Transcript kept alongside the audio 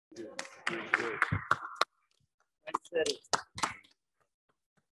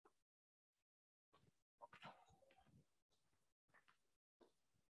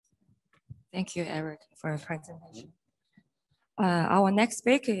Thank you, Eric, for your presentation. Our next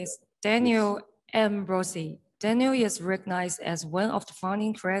speaker is Daniel Ambrosi. Daniel is recognized as one of the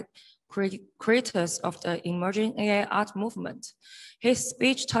founding creators of the emerging AI art movement. His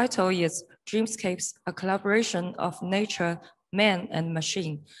speech title is Dreamscapes, a collaboration of nature, man, and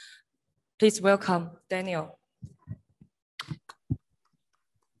machine. Please welcome Daniel.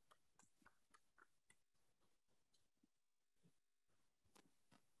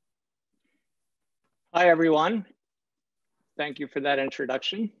 Hi, everyone. Thank you for that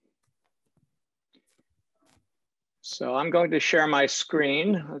introduction. So I'm going to share my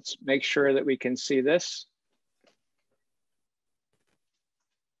screen. Let's make sure that we can see this.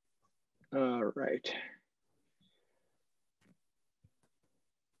 All right.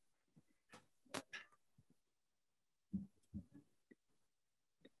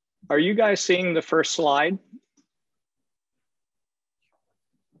 Are you guys seeing the first slide?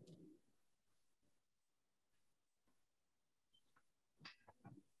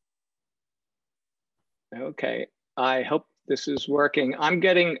 Okay, I hope this is working. I'm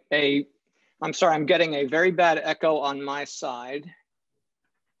getting a very bad echo on my side.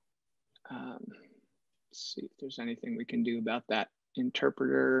 Let's see if there's anything we can do about that.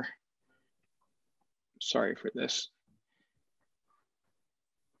 Interpreter, sorry for this.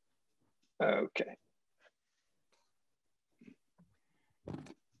 Okay.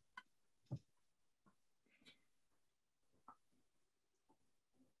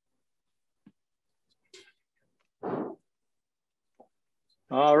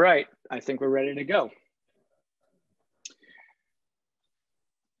 All right, I think we're ready to go.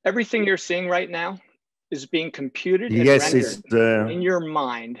 Everything you're seeing right now is being computed and rendered in your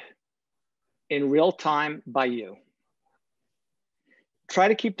mind in real time by you. Try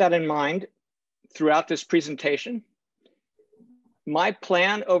to keep that in mind throughout this presentation. My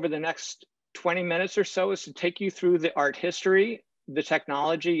plan over the next 20 minutes or so is to take you through the art history, the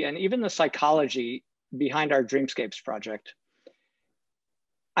technology, and even the psychology behind our Dreamscapes project.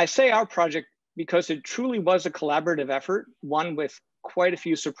 I say our project because it truly was a collaborative effort, one with quite a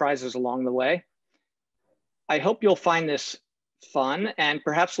few surprises along the way. I hope you'll find this fun and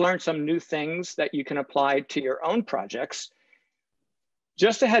perhaps learn some new things that you can apply to your own projects.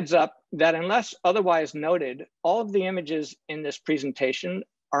 Just a heads up that unless otherwise noted, all of the images in this presentation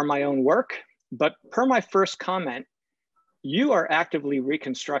are my own work, but per my first comment, you are actively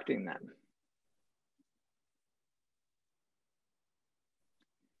reconstructing them.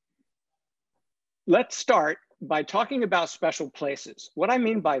 Let's start by talking about special places. What I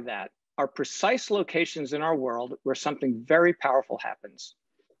mean by that are precise locations in our world where something very powerful happens.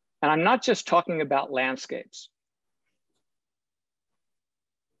 And I'm not just talking about landscapes,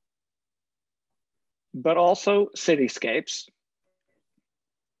 but also cityscapes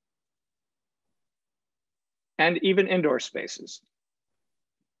and even indoor spaces.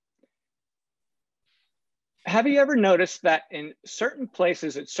 Have you ever noticed that in certain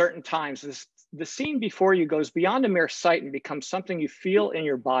places at certain times, the scene before you goes beyond a mere sight and becomes something you feel in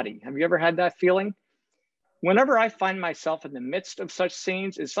your body? Have you ever had that feeling? Whenever I find myself in the midst of such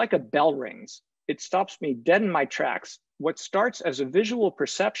scenes, it's like a bell rings. It stops me dead in my tracks. What starts as a visual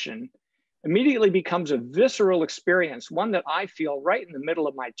perception immediately becomes a visceral experience, one that I feel right in the middle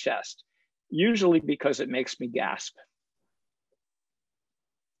of my chest, usually because it makes me gasp.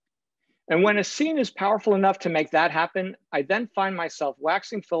 And when a scene is powerful enough to make that happen, I then find myself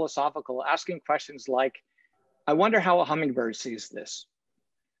waxing philosophical, asking questions like, I wonder how a hummingbird sees this.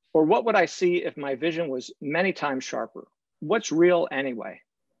 Or what would I see if my vision was many times sharper? What's real anyway?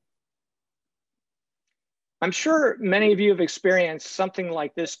 I'm sure many of you have experienced something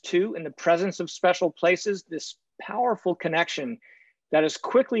like this too in the presence of special places, this powerful connection that is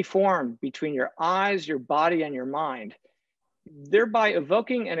quickly formed between your eyes, your body, and your mind, thereby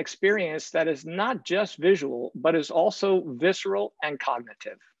evoking an experience that is not just visual, but is also visceral and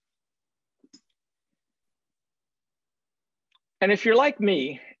cognitive. And if you're like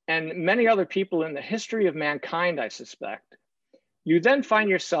me and many other people in the history of mankind, I suspect, you then find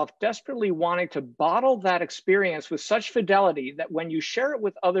yourself desperately wanting to bottle that experience with such fidelity that when you share it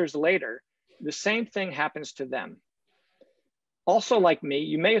with others later, the same thing happens to them. Also, like me,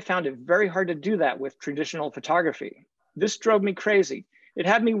 you may have found it very hard to do that with traditional photography. This drove me crazy. It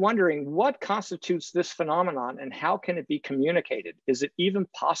had me wondering what constitutes this phenomenon and how can it be communicated? Is it even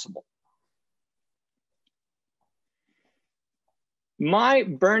possible? My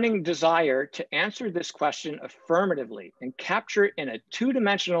burning desire to answer this question affirmatively and capture it in a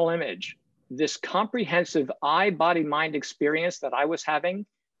two-dimensional image this comprehensive eye, body, mind experience that I was having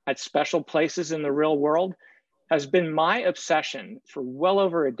at special places in the real world has been my obsession for well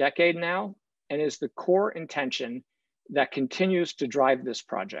over a decade now, and is the core intention that continues to drive this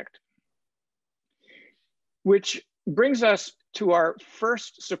project. Which brings us to our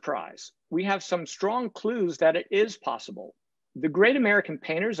first surprise. We have some strong clues that it is possible. The great American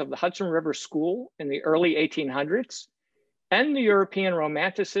painters of the Hudson River School in the early 1800s and the European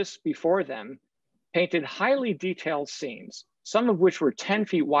Romanticists before them painted highly detailed scenes, some of which were 10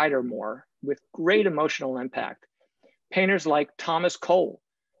 feet wide or more, with great emotional impact. Painters like Thomas Cole,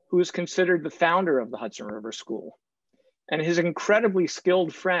 who is considered the founder of the Hudson River School, and his incredibly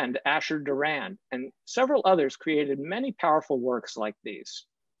skilled friend, Asher Durand, and several others created many powerful works like these.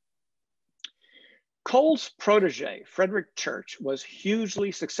 Cole's protege, Frederick Church, was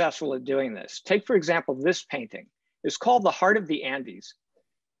hugely successful at doing this. Take, for example, this painting. It's called The Heart of the Andes.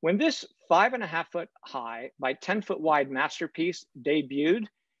 When this 5.5 foot high by 10 foot wide masterpiece debuted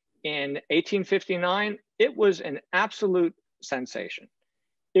in 1859, it was an absolute sensation.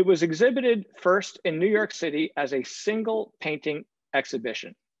 It was exhibited first in New York City as a single painting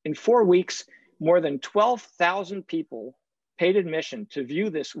exhibition. In 4 weeks, more than 12,000 people paid admission to view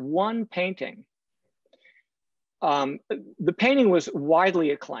this one painting. The painting was widely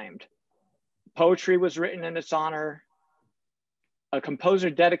acclaimed. Poetry was written in its honor. A composer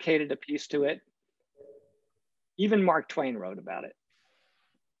dedicated a piece to it. Even Mark Twain wrote about it.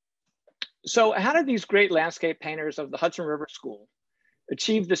 So how did these great landscape painters of the Hudson River School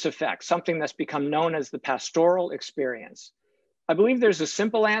achieve this effect, something that's become known as the pastoral experience? I believe there's a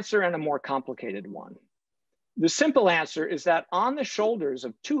simple answer and a more complicated one. The simple answer is that on the shoulders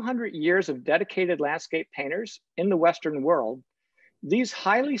of 200 years of dedicated landscape painters in the Western world, these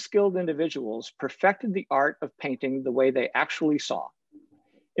highly skilled individuals perfected the art of painting the way they actually saw.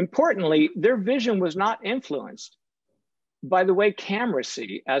 Importantly, their vision was not influenced by the way cameras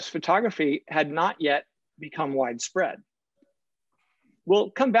see, as photography had not yet become widespread.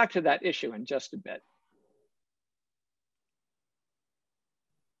 We'll come back to that issue in just a bit.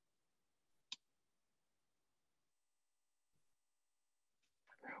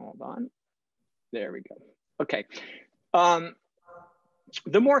 Hold on, there we go. Okay,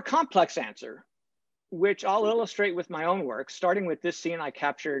 the more complex answer, which I'll illustrate with my own work, starting with this scene I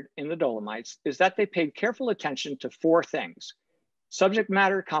captured in the Dolomites, is that they paid careful attention to 4 things: subject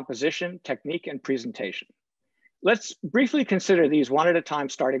matter, composition, technique, and presentation. Let's briefly consider these one at a time,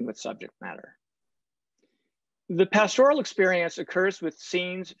 starting with subject matter. The pastoral experience occurs with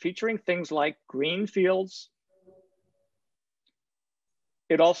scenes featuring things like green fields.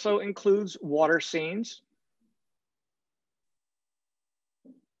 It also includes water scenes.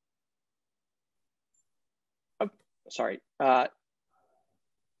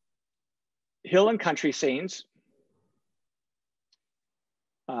 Hill and country scenes,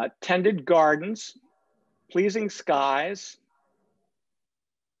 tended gardens, pleasing skies,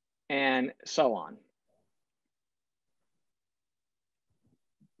 and so on.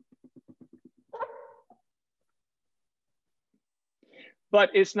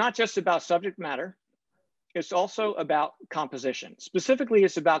 But it's not just about subject matter. It's also about composition. Specifically,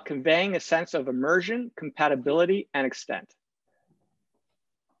 it's about conveying a sense of immersion, compatibility, and extent.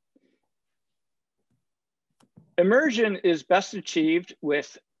 Immersion is best achieved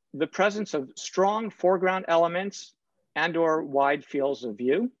with the presence of strong foreground elements and/or wide fields of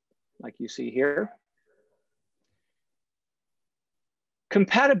view, like you see here.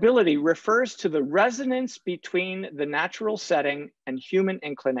 Compatibility refers to the resonance between the natural setting and human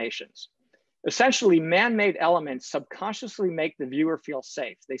inclinations. Essentially, man-made elements subconsciously make the viewer feel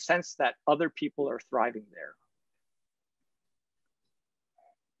safe. They sense that other people are thriving there.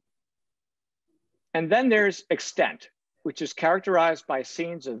 And then there's extent, which is characterized by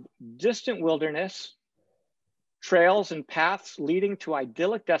scenes of distant wilderness, trails and paths leading to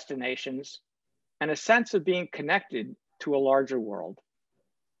idyllic destinations, and a sense of being connected to a larger world.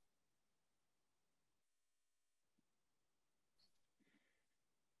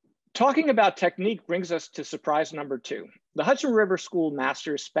 Talking about technique brings us to surprise number 2. The Hudson River School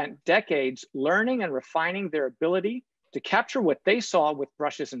masters spent decades learning and refining their ability to capture what they saw with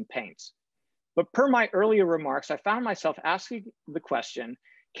brushes and paints. But per my earlier remarks, I found myself asking the question,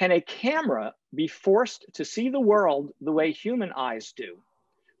 can a camera be forced to see the world the way human eyes do?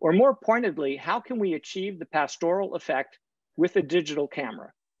 Or more pointedly, how can we achieve the pastoral effect with a digital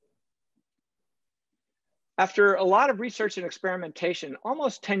camera? After a lot of research and experimentation,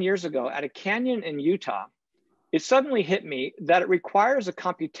 almost 10 years ago at a canyon in Utah, it suddenly hit me that it requires a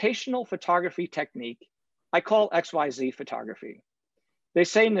computational photography technique I call XYZ photography. They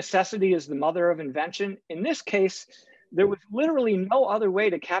say necessity is the mother of invention. In this case, there was literally no other way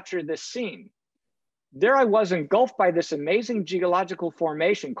to capture this scene. There I was engulfed by this amazing geological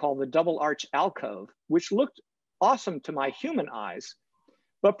formation called the Double Arch Alcove, which looked awesome to my human eyes,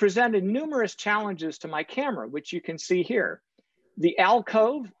 but presented numerous challenges to my camera, which you can see here. The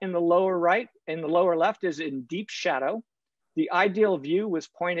alcove in the lower right and the lower left is in deep shadow. The ideal view was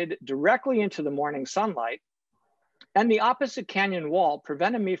pointed directly into the morning sunlight, and the opposite canyon wall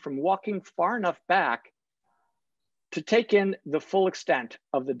prevented me from walking far enough back to take in the full extent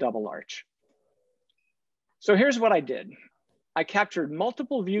of the double arch. So here's what I did. I captured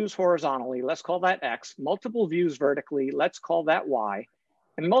multiple views horizontally, let's call that X, multiple views vertically, let's call that Y,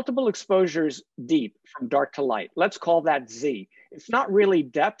 and multiple exposures deep from dark to light, let's call that Z. It's not really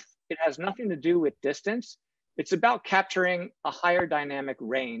depth, it has nothing to do with distance. It's about capturing a higher dynamic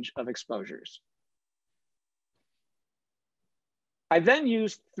range of exposures. I then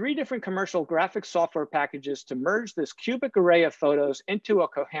used 3 different commercial graphics software packages to merge this cubic array of photos into a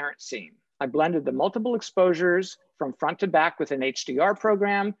coherent scene. I blended the multiple exposures from front to back with an HDR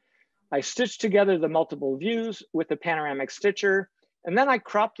program. I stitched together the multiple views with the panoramic stitcher, and then I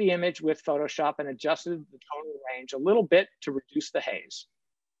cropped the image with Photoshop and adjusted the tonal range a little bit to reduce the haze.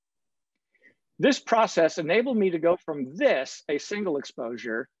 This process enabled me to go from this, a single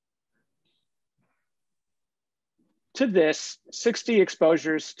exposure, to this 60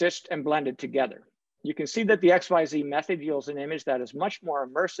 exposures stitched and blended together. You can see that the XYZ method yields an image that is much more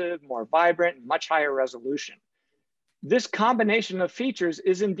immersive, more vibrant, much higher resolution. This combination of features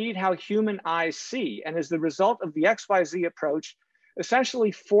is indeed how human eyes see and is the result of the XYZ approach,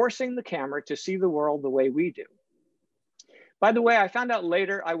 essentially forcing the camera to see the world the way we do. By the way, I found out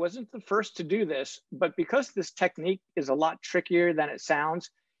later I wasn't the first to do this, but because this technique is a lot trickier than it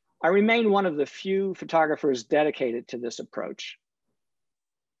sounds, I remain one of the few photographers dedicated to this approach.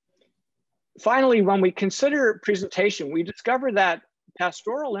 Finally, when we consider presentation, we discover that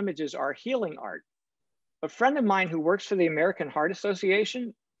pastoral images are healing art. A friend of mine who works for the American Heart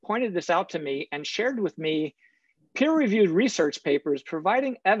Association pointed this out to me and shared with me peer-reviewed research papers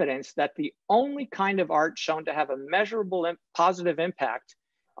providing evidence that the only kind of art shown to have a measurable and positive impact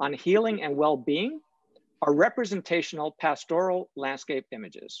on healing and well-being are representational pastoral landscape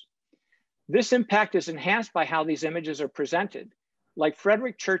images. This impact is enhanced by how these images are presented. Like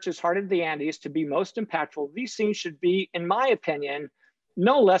Frederick Church's Heart of the Andes, to be most impactful, these scenes should be, in my opinion,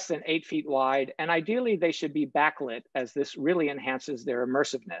 no less than 8 feet wide, and ideally they should be backlit, as this really enhances their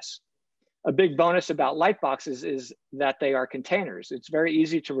immersiveness. A big bonus about light boxes is that they are containers. It's very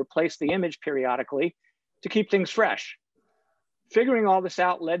easy to replace the image periodically to keep things fresh. Figuring all this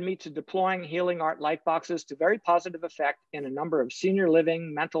out led me to deploying healing art light boxes to very positive effect in a number of senior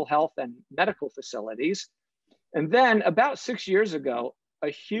living, mental health, and medical facilities. And then about 6 years ago, a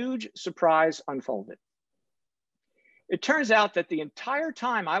huge surprise unfolded. It turns out that the entire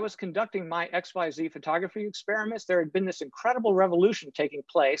time I was conducting my XYZ photography experiments, there had been this incredible revolution taking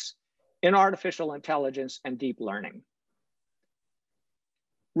place in artificial intelligence and deep learning.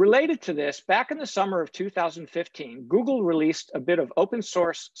 Related to this, back in the summer of 2015, Google released a bit of open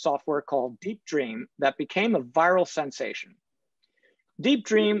source software called Deep Dream that became a viral sensation. Deep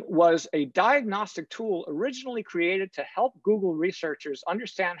Dream was a diagnostic tool originally created to help Google researchers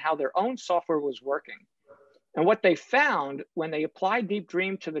understand how their own software was working. And what they found when they applied Deep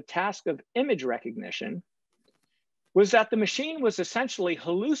Dream to the task of image recognition was that the machine was essentially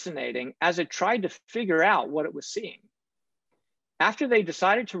hallucinating as it tried to figure out what it was seeing. After they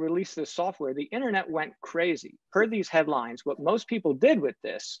decided to release this software, the internet went crazy. Per these headlines, what most people did with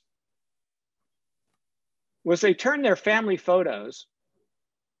this was they turned their family photos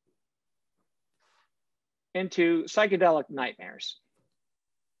into psychedelic nightmares.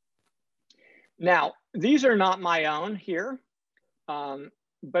 Now, these are not my own here,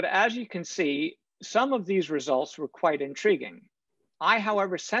 but as you can see, some of these results were quite intriguing. I,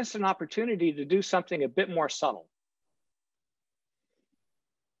 however, sensed an opportunity to do something a bit more subtle.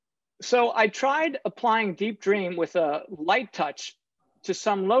 So I tried applying Deep Dream with a light touch to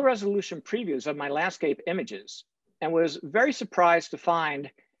some low resolution previews of my landscape images and was very surprised to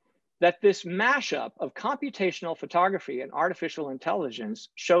find that this mashup of computational photography and artificial intelligence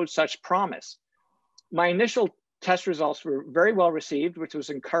showed such promise. My initial test results were very well received, which was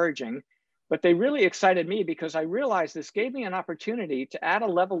encouraging, but they really excited me because I realized this gave me an opportunity to add a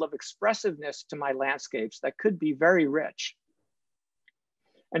level of expressiveness to my landscapes that could be very rich.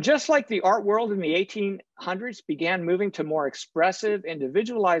 And just like the art world in the 1800s began moving to more expressive,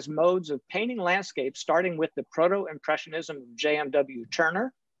 individualized modes of painting landscapes, starting with the proto-impressionism of J.M.W.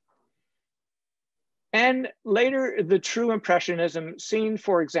 Turner, And later, the true Impressionism seen,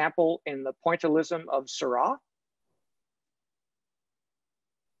 for example, in the pointillism of Seurat,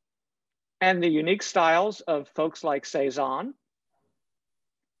 and the unique styles of folks like Cezanne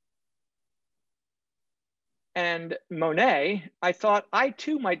and Monet, I thought I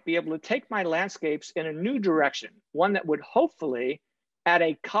too might be able to take my landscapes in a new direction, one that would hopefully add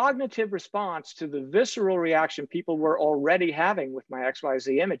a cognitive response to the visceral reaction people were already having with my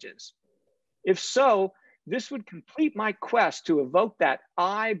XYZ images. If so, this would complete my quest to evoke that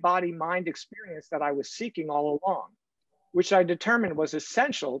eye, body, mind experience that I was seeking all along, which I determined was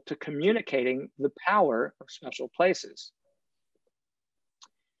essential to communicating the power of special places.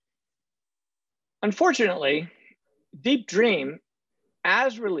 Unfortunately, Deep Dream,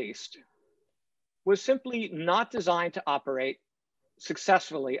 as released, was simply not designed to operate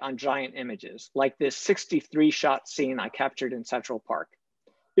successfully on giant images, like this 63-shot scene I captured in Central Park.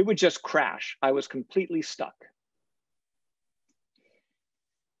 It would just crash. I was completely stuck.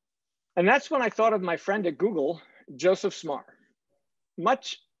 And that's when I thought of my friend at Google, Joseph Smar.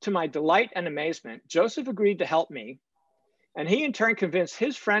 Much to my delight and amazement, Joseph agreed to help me, and he in turn convinced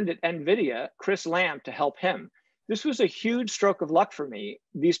his friend at NVIDIA, Chris Lamb, to help him. This was a huge stroke of luck for me.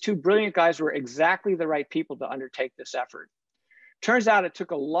 These two brilliant guys were exactly the right people to undertake this effort. Turns out it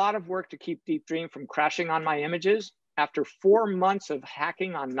took a lot of work to keep Deep Dream from crashing on my images. After 4 months of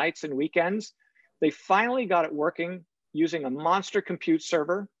hacking on nights and weekends, they finally got it working using a monster compute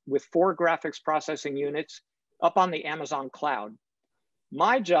server with 4 graphics processing units up on the Amazon cloud.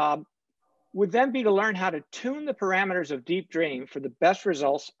 My job would then be to learn how to tune the parameters of Deep Dream for the best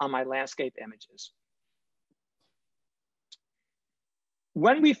results on my landscape images.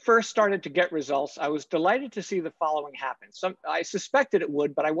 When we first started to get results, I was delighted to see the following happen. I suspected it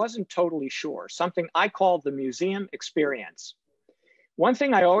would, but I wasn't totally sure. Something I called the museum experience. One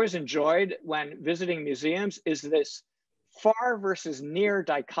thing I always enjoyed when visiting museums is this far versus near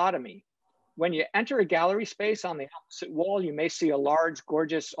dichotomy. When you enter a gallery space, on the opposite wall, you may see a large,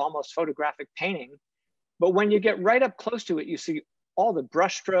 gorgeous, almost photographic painting. But when you get right up close to it, you see all the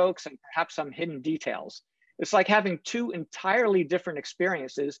brushstrokes and perhaps some hidden details. It's like having 2 entirely different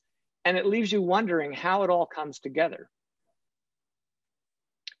experiences, and it leaves you wondering how it all comes together.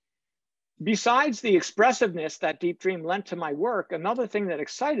 Besides the expressiveness that Deep Dream lent to my work, another thing that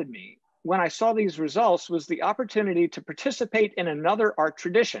excited me when I saw these results was the opportunity to participate in another art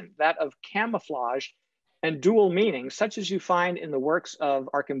tradition, that of camouflage and dual meaning, such as you find in the works of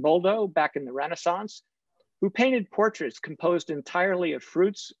Arcimboldo back in the Renaissance, who painted portraits composed entirely of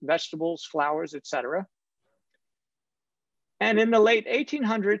fruits, vegetables, flowers, etc. And in the late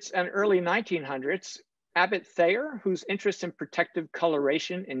 1800s and early 1900s, Abbot Thayer, whose interest in protective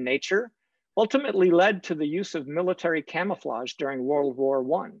coloration in nature ultimately led to the use of military camouflage during World War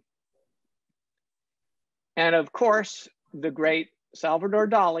I. And of course, the great Salvador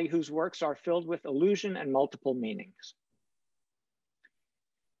Dali, whose works are filled with illusion and multiple meanings.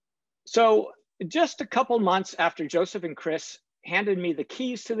 So just a couple months after Joseph and Chris handed me the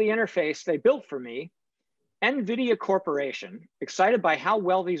keys to the interface they built for me, NVIDIA Corporation, excited by how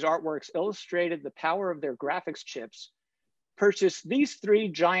well these artworks illustrated the power of their graphics chips, purchased these 3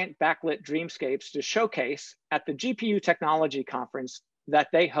 giant backlit dreamscapes to showcase at the GPU Technology Conference that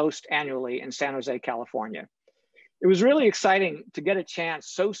they host annually in San Jose, California. It was really exciting to get a chance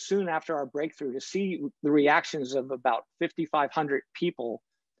so soon after our breakthrough to see the reactions of about 5,500 people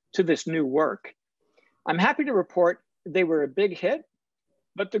to this new work. I'm happy to report they were a big hit,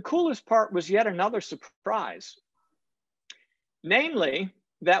 but the coolest part was yet another surprise. Namely,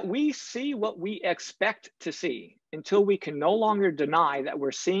 that we see what we expect to see until we can no longer deny that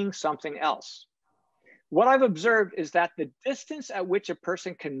we're seeing something else. What I've observed is that the distance at which a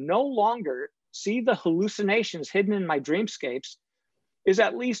person can no longer see the hallucinations hidden in my dreamscapes is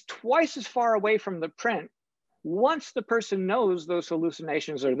at least twice as far away from the print once the person knows those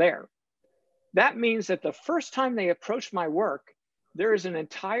hallucinations are there. That means that the first time they approach my work, there is an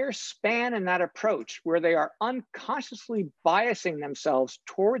entire span in that approach where they are unconsciously biasing themselves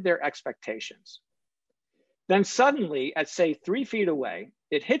toward their expectations. Then suddenly, at say 3 feet away,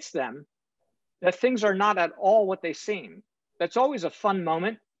 it hits them that things are not at all what they seem. That's always a fun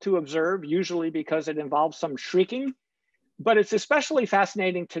moment to observe, usually because it involves some shrieking, but it's especially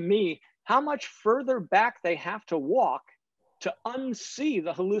fascinating to me how much further back they have to walk to unsee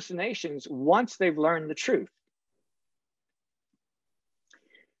the hallucinations once they've learned the truth.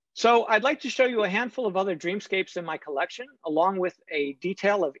 So I'd like to show you a handful of other dreamscapes in my collection, along with a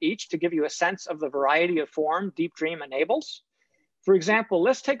detail of each to give you a sense of the variety of form Deep Dream enables. For example,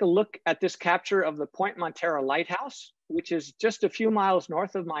 let's take a look at this capture of the Point Montero Lighthouse, which is just a few miles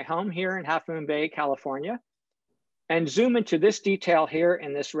north of my home here in Half Moon Bay, California, and zoom into this detail here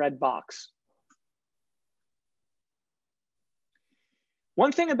in this red box.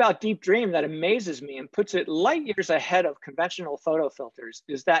 One thing about Deep Dream that amazes me and puts it light years ahead of conventional photo filters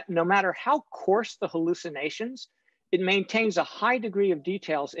is that no matter how coarse the hallucinations, it maintains a high degree of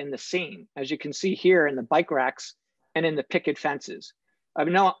details in the scene, as you can see here in the bike racks and in the picket fences. I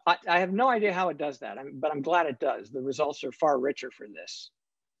have no idea how it does that, but I'm glad it does. The results are far richer for this.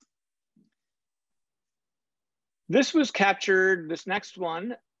 This was captured, this next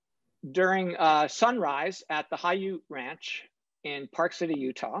one, during sunrise at the Aiiiii Ranch in Park City,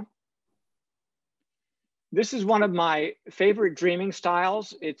 Utah. This is one of my favorite dreaming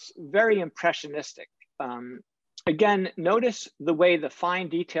styles. It's very impressionistic. Again, notice the way the fine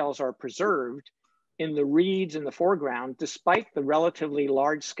details are preserved in the reeds in the foreground, despite the relatively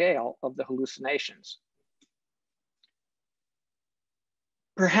large scale of the hallucinations.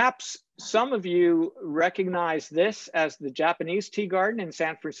 Perhaps some of you recognize this as the Japanese tea garden in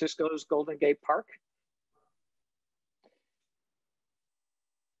San Francisco's Golden Gate Park.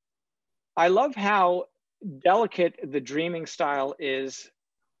 I love how delicate the dreaming style is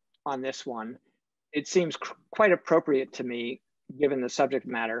on this one. It seems quite appropriate to me, given the subject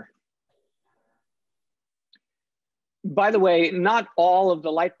matter. By the way, not all of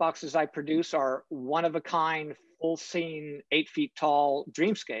the light boxes I produce are one-of-a-kind, full scene, 8 feet tall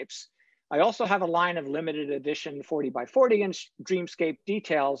Dreamscapes. I also have a line of limited edition 40 by 40 inch Dreamscape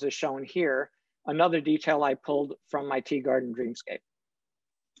details as shown here, another detail I pulled from my tea garden Dreamscape.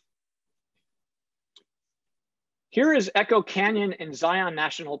 Here is Echo Canyon in Zion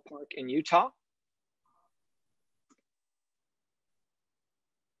National Park in Utah.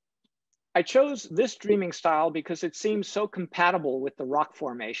 I chose this dreaming style because it seems so compatible with the rock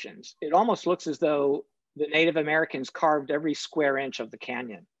formations. It almost looks as though the Native Americans carved every square inch of the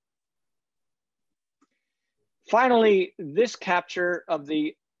canyon. Finally, this capture of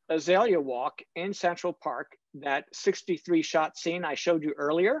the Azalea Walk in Central Park, that 63 shot scene I showed you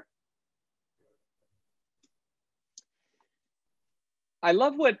earlier. I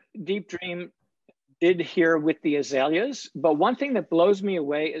love what Deep Dream did here with the azaleas, but one thing that blows me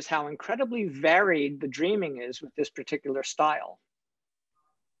away is how incredibly varied the dreaming is with this particular style.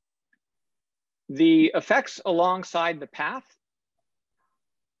 The effects alongside the path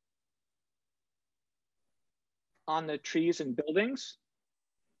on the trees and buildings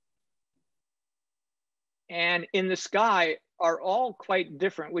and in the sky are all quite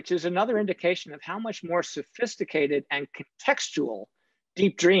different, which is another indication of how much more sophisticated and contextual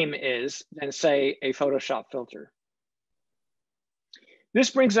Deep Dream is than, say, a Photoshop filter. This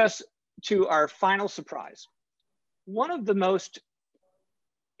brings us to our final surprise. One of the most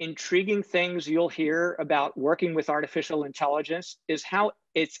intriguing things you'll hear about working with artificial intelligence is how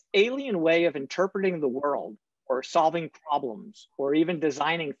its alien way of interpreting the world or solving problems or even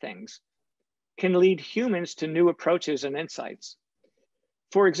designing things can lead humans to new approaches and insights.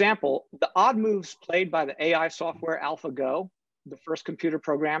 For example, the odd moves played by the AI software AlphaGo, the first computer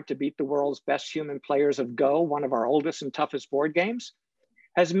program to beat the world's best human players of Go, one of our oldest and toughest board games,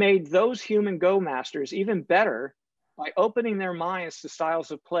 has made those human Go masters even better by opening their minds to styles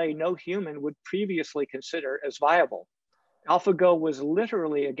of play no human would previously consider as viable. AlphaGo was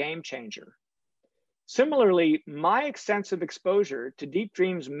literally a game changer. Similarly, my extensive exposure to Deep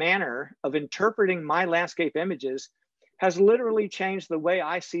Dream's manner of interpreting my landscape images has literally changed the way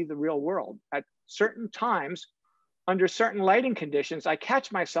I see the real world. At certain times, under certain lighting conditions, I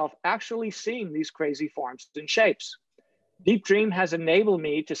catch myself actually seeing these crazy forms and shapes. Deep Dream has enabled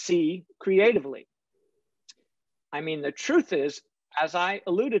me to see creatively. I mean, the truth is, as I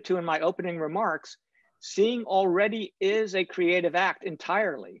alluded to in my opening remarks, seeing already is a creative act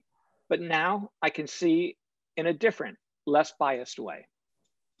entirely, but now I can see in a different, less biased way.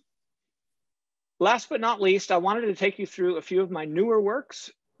 Last but not least, I wanted to take you through a few of my newer works.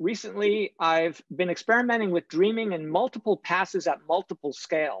 Recently, I've been experimenting with dreaming in multiple passes at multiple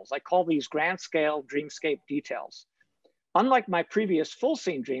scales. I call these grand scale dreamscape details. Unlike my previous full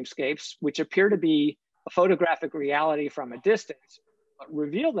scene dreamscapes, which appear to be a photographic reality from a distance, but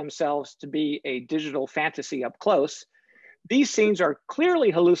reveal themselves to be a digital fantasy up close, these scenes are clearly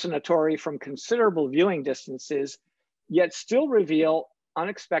hallucinatory from considerable viewing distances, yet still reveal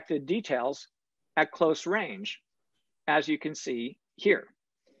unexpected details at close range, as you can see here.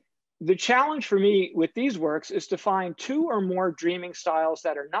 The challenge for me with these works is to find 2 or more dreaming styles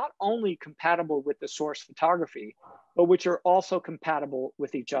that are not only compatible with the source photography, but which are also compatible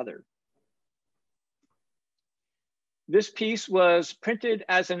with each other. This piece was printed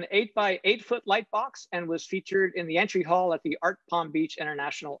as an 8x8-foot light box and was featured in the entry hall at the Art Palm Beach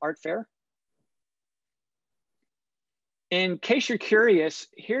International Art Fair. In case you're curious,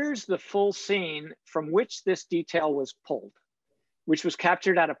 here's the full scene from which this detail was pulled, which was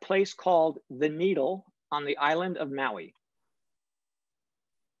captured at a place called The Needle on the island of Maui.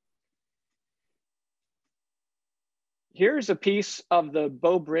 Here's a piece of the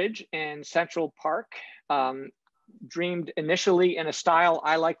Bow Bridge in Central Park, dreamed initially in a style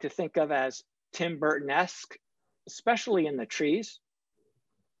I like to think of as Tim Burton-esque, especially in the trees.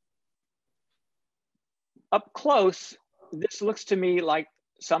 Up close, this looks to me like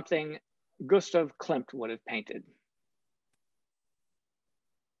something Gustav Klimt would have painted.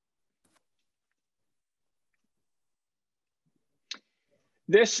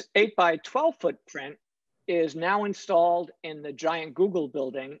 This 8x12 foot print is now installed in the giant Google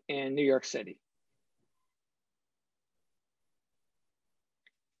building in New York City.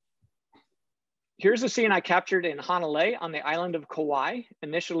 Here's a scene I captured in Hanalei on the island of Kauai,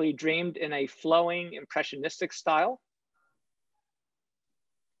 initially dreamed in a flowing impressionistic style.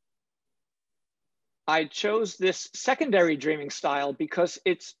 I chose this secondary dreaming style because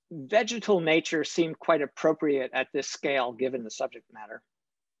its vegetal nature seemed quite appropriate at this scale, given the subject matter.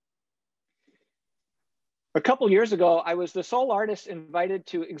 A couple years ago, I was the sole artist invited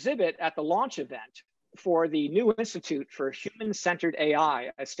to exhibit at the launch event for the new Institute for Human-Centered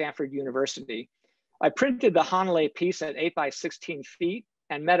AI at Stanford University. I printed the Hanalei piece at 8x16 feet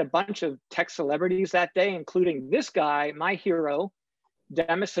and met a bunch of tech celebrities that day, including this guy, my hero,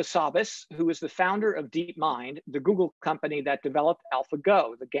 Demis Hassabis, who is the founder of DeepMind, the Google company that developed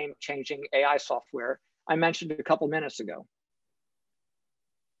AlphaGo, the game-changing AI software I mentioned a couple minutes ago.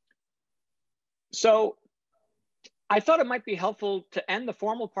 So I thought it might be helpful to end the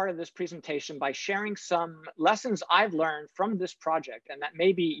formal part of this presentation by sharing some lessons I've learned from this project and that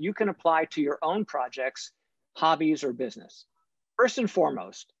maybe you can apply to your own projects, hobbies, or business. First and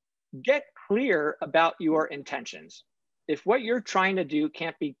foremost, get clear about your intentions. If what you're trying to do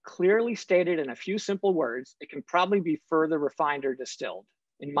can't be clearly stated in a few simple words, it can probably be further refined or distilled.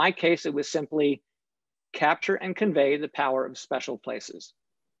 In my case, it was simply capture and convey the power of special places.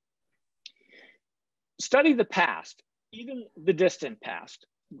 Study the past, even the distant past.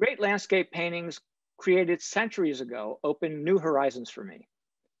 Great landscape paintings created centuries ago open new horizons for me.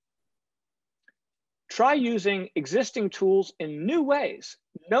 Try using existing tools in new ways.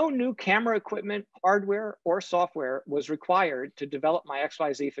 No new camera equipment, hardware, or software was required to develop my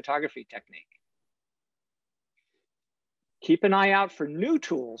XYZ photography technique. Keep an eye out for new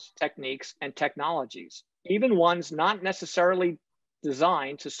tools, techniques, and technologies, even ones not necessarily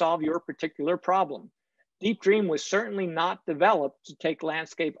designed to solve your particular problem. Deep Dream was certainly not developed to take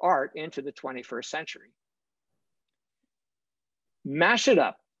landscape art into the 21st century. Mash it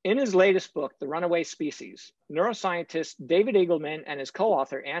up. In his latest book, The Runaway Species, neuroscientist David Eagleman and his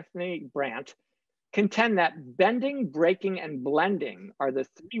co-author Anthony Brandt contend that bending, breaking, and blending are the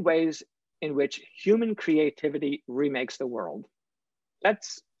three ways in which human creativity remakes the world.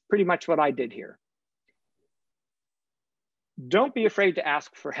 That's pretty much what I did here. Don't be afraid to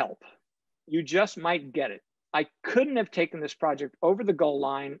ask for help. You just might get it. I couldn't have taken this project over the goal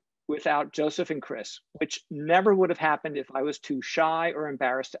line without Joseph and Chris, which never would have happened if I was too shy or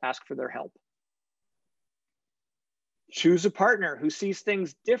embarrassed to ask for their help. Choose a partner who sees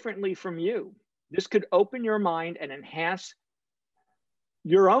things differently from you. This could open your mind and enhance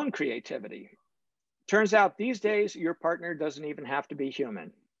your own creativity. Turns out these days, your partner doesn't even have to be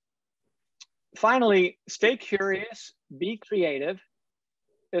human. Finally, stay curious, be creative.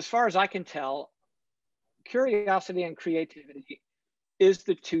 As far as I can tell, curiosity and creativity is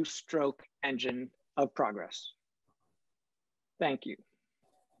the two-stroke engine of progress. Thank you.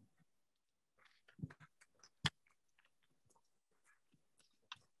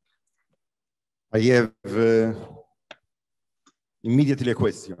 I have immediately a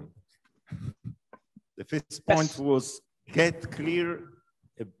question. The first point was get clear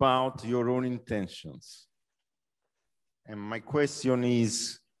about your own intentions. And my question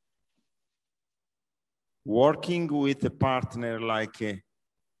is, working with a partner like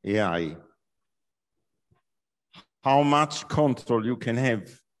AI, how much control you can have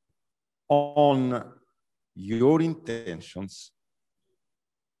on your intentions?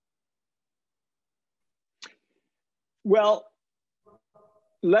 Well,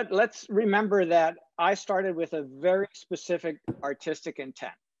 let's remember that I started with a very specific artistic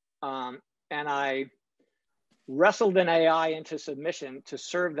intent. And I wrestled an AI into submission to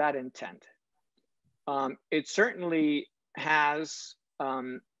serve that intent. It certainly has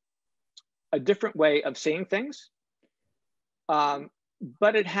a different way of seeing things.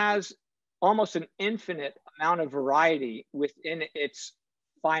 but it has almost an infinite amount of variety within its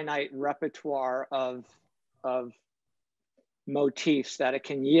finite repertoire of motifs that it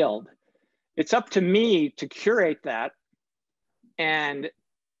can yield. It's up to me to curate that and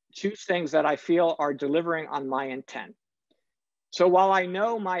choose things that I feel are delivering on my intent. So while I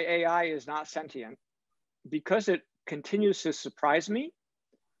know my AI is not sentient, because it continues to surprise me,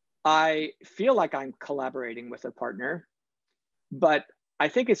 I feel like I'm collaborating with a partner, but I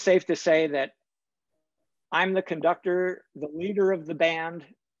think it's safe to say that I'm the conductor, the leader of the band,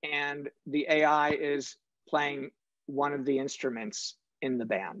 and the AI is playing one of the instruments in the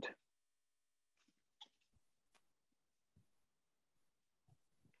band.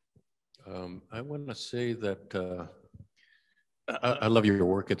 I want to say that I love your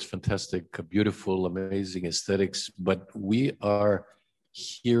work. It's fantastic, beautiful, amazing aesthetics, but we are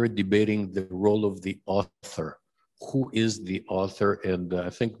here debating the role of the author. Who is the author? And I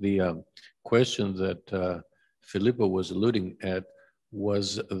think the question that Filippo was alluding at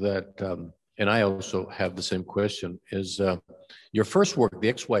was that, and I also have the same question, is your first work,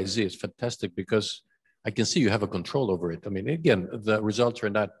 the XYZ, is fantastic because I can see you have a control over it. I mean, again, the results are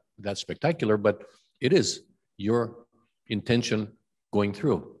not that spectacular, but it is your intention going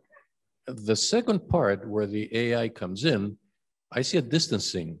through. The second part where the AI comes in, I see a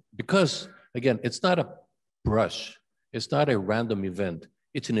distancing because, again, it's not a brush. It's not a random event.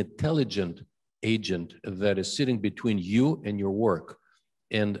 It's an intelligent agent that is sitting between you and your work.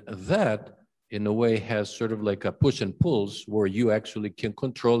 And that, in a way, has sort of like a push and pulls where you actually can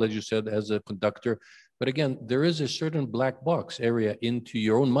control, as you said, as a conductor. But again, there is a certain black box area into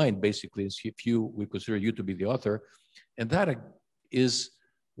your own mind, basically, if we consider you to be the author. And that is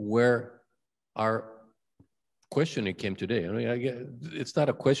where our questioning came today. I mean, it's not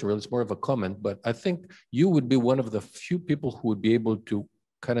a question, really, it's more of a comment, but I think you would be one of the few people who would be able to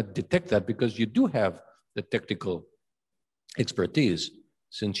kind of detect that because you do have the technical expertise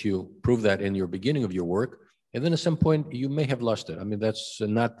since you proved that in your beginning of your work. And then at some point, you may have lost it. I mean, that's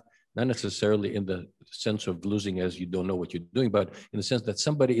not necessarily in the sense of losing as you don't know what you're doing, but in the sense that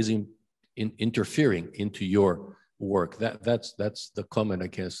somebody is interfering into your work. That's the comment, I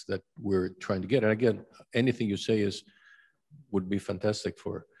guess, that we're trying to get. And again, anything you say would be fantastic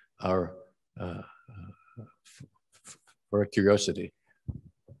for our curiosity.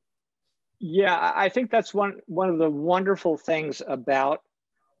 Yeah, I think that's one of the wonderful things about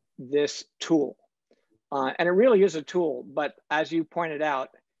this tool. And it really is a tool, but as you pointed out,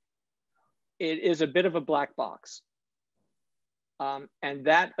 it is a bit of a black box. And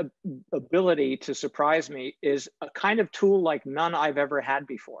that ability to surprise me is a kind of tool like none I've ever had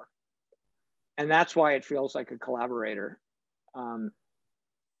before. And that's why it feels like a collaborator. And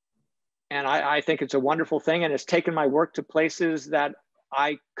I think it's a wonderful thing, and it's taken my work to places that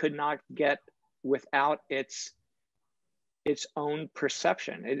I could not get without its own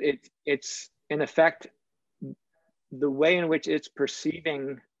perception. It's in effect, the way in which it's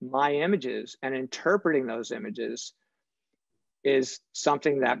perceiving my images and interpreting those images is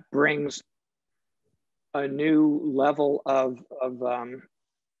something that brings a new level of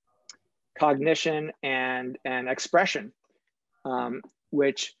cognition and expression,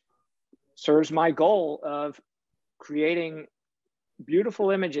 which serves my goal of creating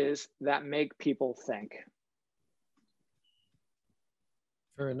beautiful images that make people think.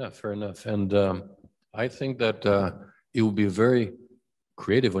 Fair enough, fair enough. And I think that it will be very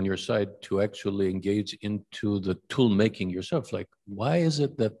creative on your side to actually engage into the tool making yourself. Like, why is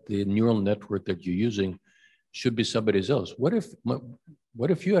it that the neural network that you're using should be somebody else? What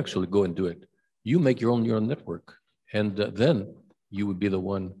if you actually go and do it? You make your own neural network, and then you would be the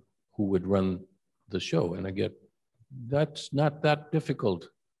one who would run the show. And I get that's not that difficult,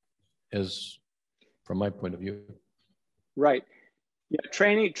 as from my point of view. Right. Yeah,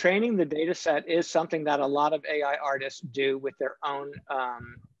 training the data set is something that a lot of AI artists do with their own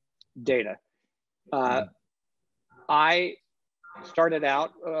data. I started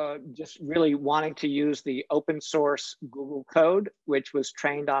out just really wanting to use the open source Google code, which was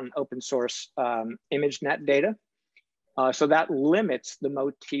trained on open source ImageNet data. So that limits the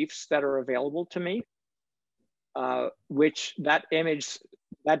motifs that are available to me, which that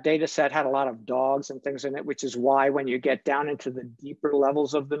data set had a lot of dogs and things in it, which is why when you get down into the deeper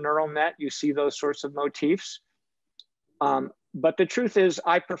levels of the neural net, you see those sorts of motifs. But the truth is,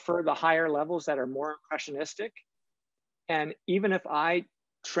 I prefer the higher levels that are more impressionistic. And even if I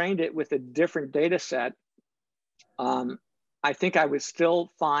trained it with a different data set, I think I would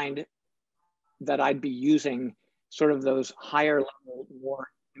still find that I'd be using sort of those higher level, more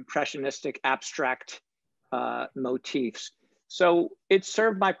impressionistic, abstract motifs. So it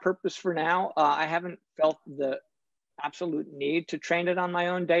served my purpose for now. I haven't felt the absolute need to train it on my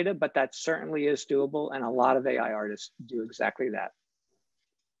own data, but that certainly is doable. And a lot of AI artists do exactly that.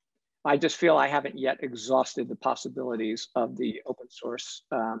 I just feel I haven't yet exhausted the possibilities of the open source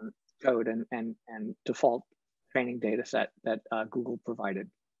code and default training data set that Google provided.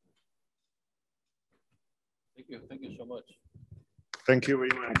 Thank you so much. Thank you very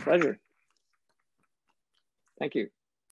much. My pleasure. Thank you.